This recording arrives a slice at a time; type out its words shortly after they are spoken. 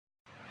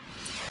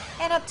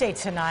An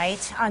update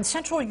tonight on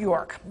Central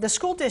York. The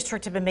school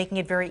district have been making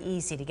it very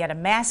easy to get a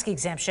mask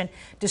exemption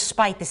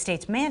despite the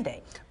state's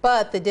mandate.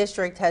 But the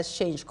district has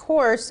changed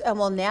course and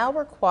will now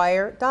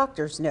require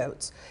doctor's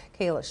notes.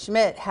 Kayla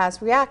Schmidt has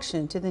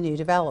reaction to the new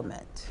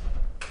development.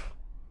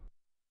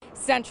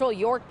 Central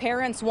York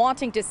parents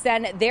wanting to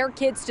send their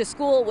kids to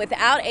school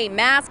without a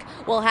mask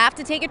will have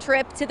to take a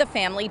trip to the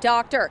family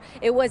doctor.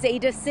 It was a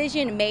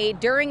decision made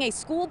during a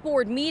school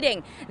board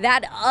meeting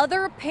that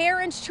other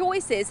parents'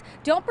 choices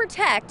don't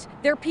protect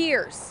their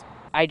peers.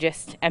 I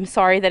just am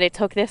sorry that it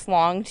took this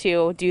long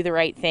to do the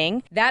right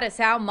thing. That is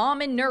how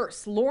mom and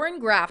nurse Lauren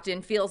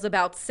Grafton feels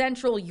about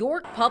Central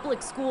York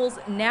Public Schools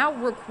now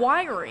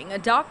requiring a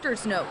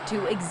doctor's note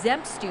to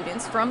exempt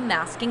students from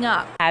masking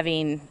up.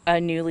 Having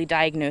a newly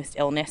diagnosed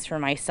illness for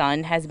my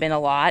son has been a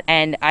lot,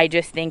 and I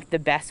just think the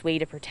best way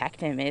to protect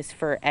him is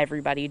for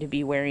everybody to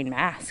be wearing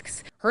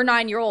masks. Her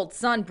 9-year-old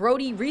son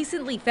Brody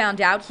recently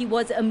found out he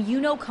was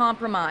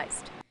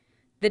immunocompromised.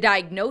 The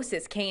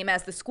diagnosis came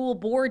as the school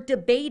board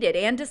debated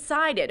and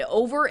decided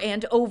over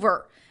and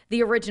over.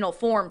 The original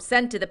form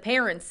sent to the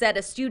parents said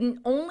a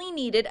student only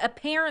needed a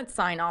parent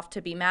sign-off to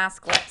be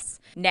maskless.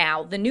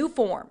 Now, the new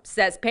form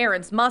says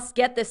parents must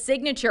get the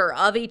signature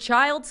of a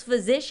child's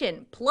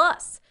physician,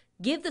 plus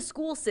give the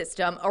school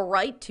system a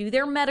right to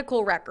their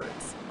medical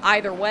records.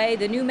 Either way,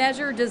 the new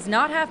measure does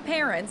not have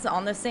parents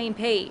on the same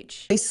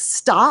page.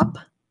 Stop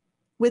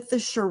with the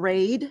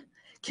charade.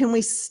 Can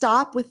we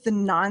stop with the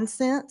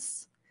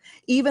nonsense?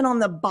 Even on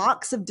the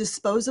box of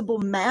disposable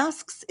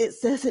masks, it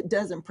says it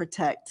doesn't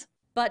protect.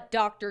 But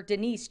Dr.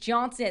 Denise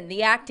Johnson,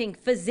 the acting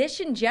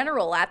physician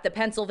general at the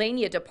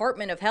Pennsylvania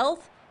Department of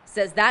Health,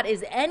 says that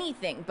is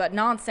anything but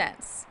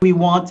nonsense. We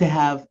want to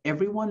have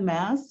everyone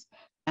masked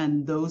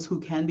and those who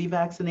can be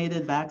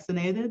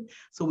vaccinated,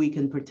 so we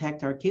can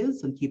protect our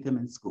kids and keep them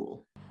in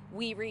school.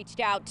 We reached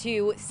out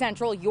to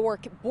Central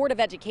York Board of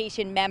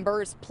Education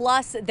members,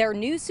 plus their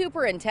new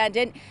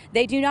superintendent.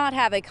 They do not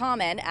have a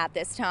comment at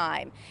this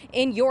time.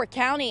 In York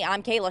County,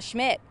 I'm Kayla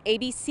Schmidt,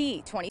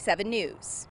 ABC 27 News.